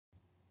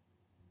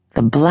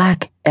The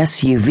black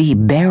SUV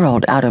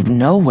barreled out of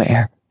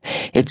nowhere,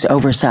 its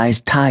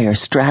oversized tire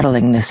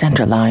straddling the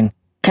center line.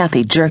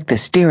 Kathy jerked the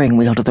steering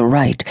wheel to the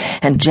right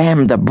and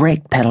jammed the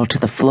brake pedal to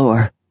the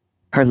floor.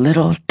 Her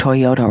little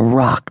Toyota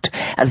rocked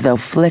as though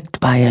flicked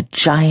by a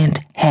giant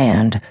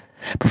hand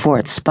before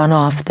it spun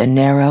off the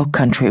narrow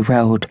country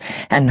road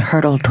and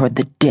hurtled toward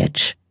the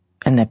ditch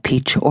and the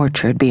peach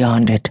orchard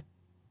beyond it.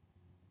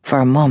 For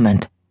a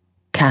moment,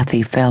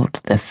 Kathy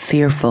felt the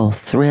fearful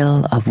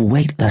thrill of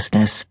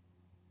weightlessness.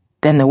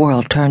 Then the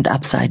world turned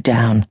upside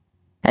down,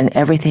 and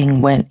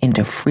everything went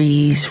into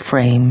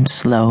freeze-frame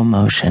slow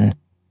motion.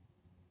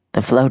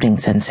 The floating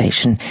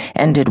sensation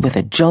ended with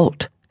a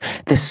jolt.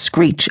 The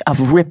screech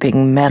of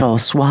ripping metal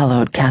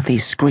swallowed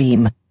Kathy's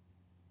scream.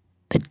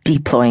 The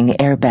deploying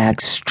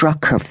airbag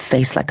struck her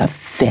face like a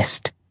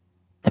fist.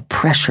 The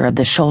pressure of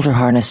the shoulder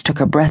harness took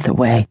her breath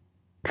away.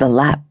 The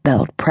lap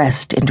belt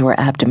pressed into her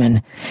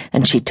abdomen,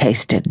 and she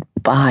tasted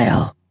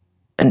bile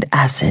and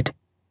acid.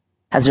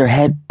 As her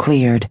head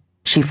cleared,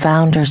 she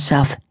found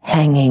herself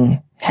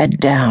hanging head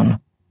down,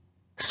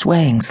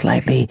 swaying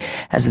slightly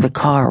as the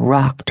car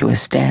rocked to a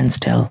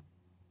standstill.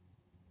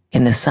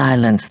 In the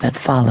silence that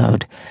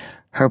followed,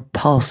 her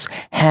pulse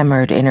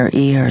hammered in her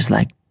ears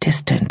like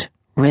distant,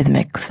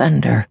 rhythmic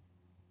thunder.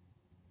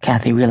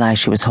 Kathy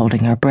realized she was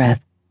holding her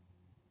breath.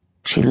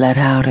 She let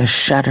out a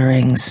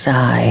shuddering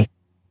sigh,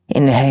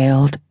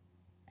 inhaled,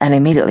 and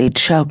immediately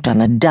choked on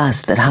the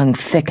dust that hung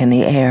thick in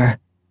the air.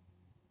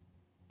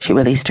 She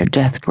released her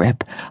death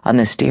grip on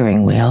the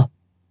steering wheel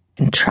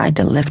and tried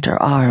to lift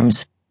her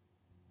arms.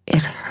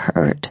 It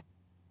hurt.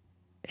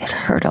 It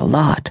hurt a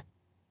lot.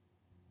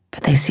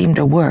 But they seemed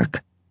to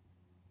work.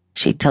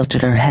 She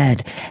tilted her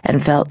head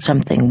and felt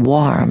something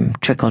warm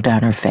trickle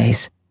down her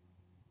face.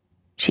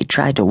 She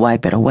tried to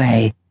wipe it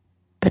away,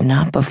 but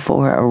not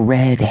before a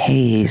red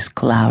haze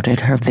clouded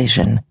her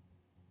vision.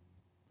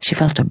 She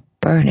felt a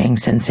burning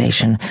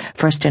sensation,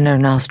 first in her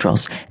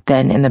nostrils,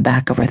 then in the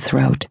back of her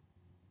throat.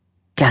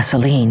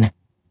 Gasoline.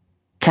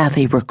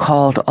 Kathy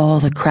recalled all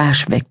the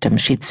crash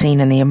victims she'd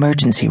seen in the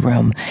emergency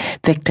room,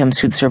 victims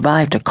who'd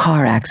survived a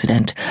car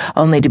accident,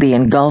 only to be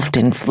engulfed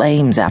in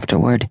flames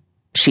afterward.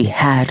 She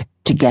had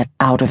to get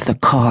out of the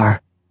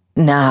car.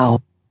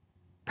 Now.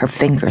 Her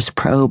fingers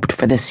probed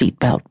for the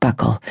seatbelt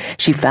buckle.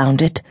 She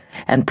found it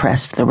and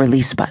pressed the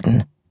release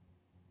button.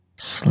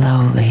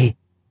 Slowly.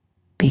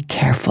 Be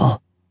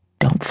careful.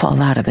 Don't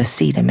fall out of the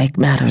seat and make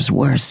matters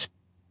worse.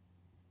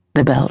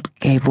 The belt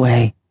gave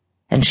way,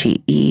 and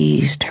she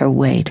eased her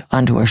weight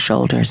onto her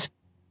shoulders.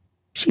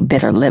 She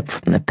bit her lip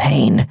from the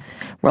pain,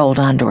 rolled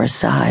onto her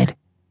side,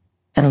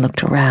 and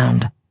looked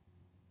around.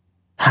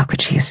 How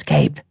could she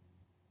escape?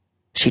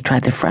 She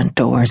tried the front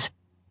doors,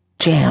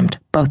 jammed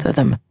both of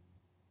them.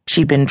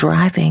 She'd been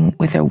driving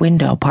with her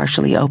window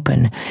partially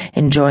open,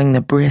 enjoying the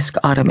brisk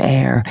autumn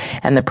air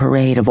and the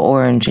parade of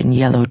orange and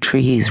yellow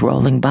trees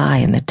rolling by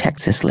in the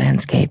Texas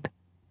landscape.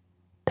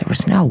 There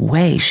was no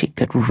way she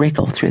could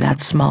wriggle through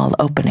that small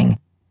opening.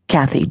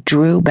 Kathy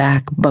drew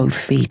back both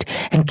feet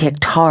and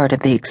kicked hard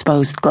at the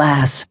exposed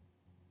glass.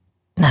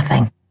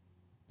 Nothing.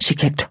 She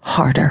kicked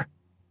harder.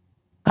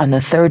 On the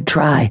third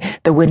try,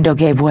 the window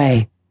gave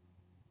way.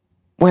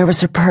 Where was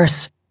her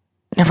purse?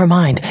 Never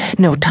mind.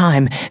 No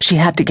time. She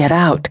had to get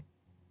out.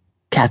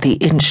 Kathy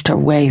inched her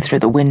way through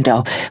the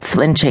window,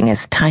 flinching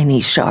as tiny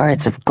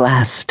shards of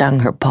glass stung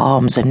her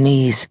palms and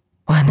knees.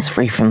 Once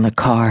free from the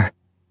car,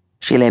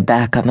 she lay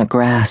back on the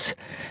grass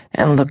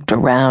and looked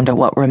around at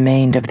what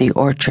remained of the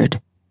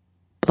orchard,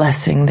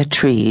 blessing the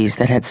trees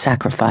that had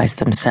sacrificed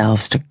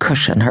themselves to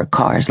cushion her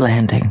car's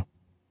landing.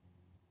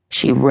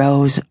 She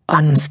rose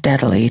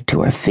unsteadily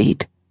to her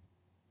feet.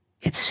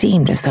 It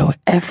seemed as though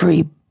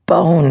every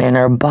bone in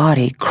her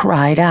body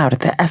cried out at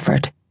the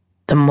effort.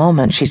 The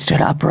moment she stood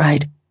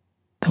upright,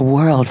 the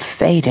world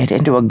faded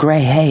into a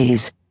gray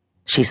haze.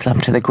 She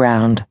slumped to the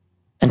ground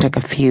and took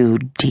a few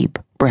deep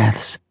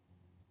breaths.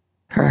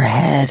 Her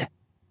head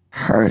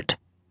hurt.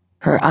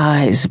 Her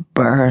eyes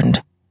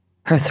burned.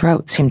 Her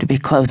throat seemed to be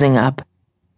closing up.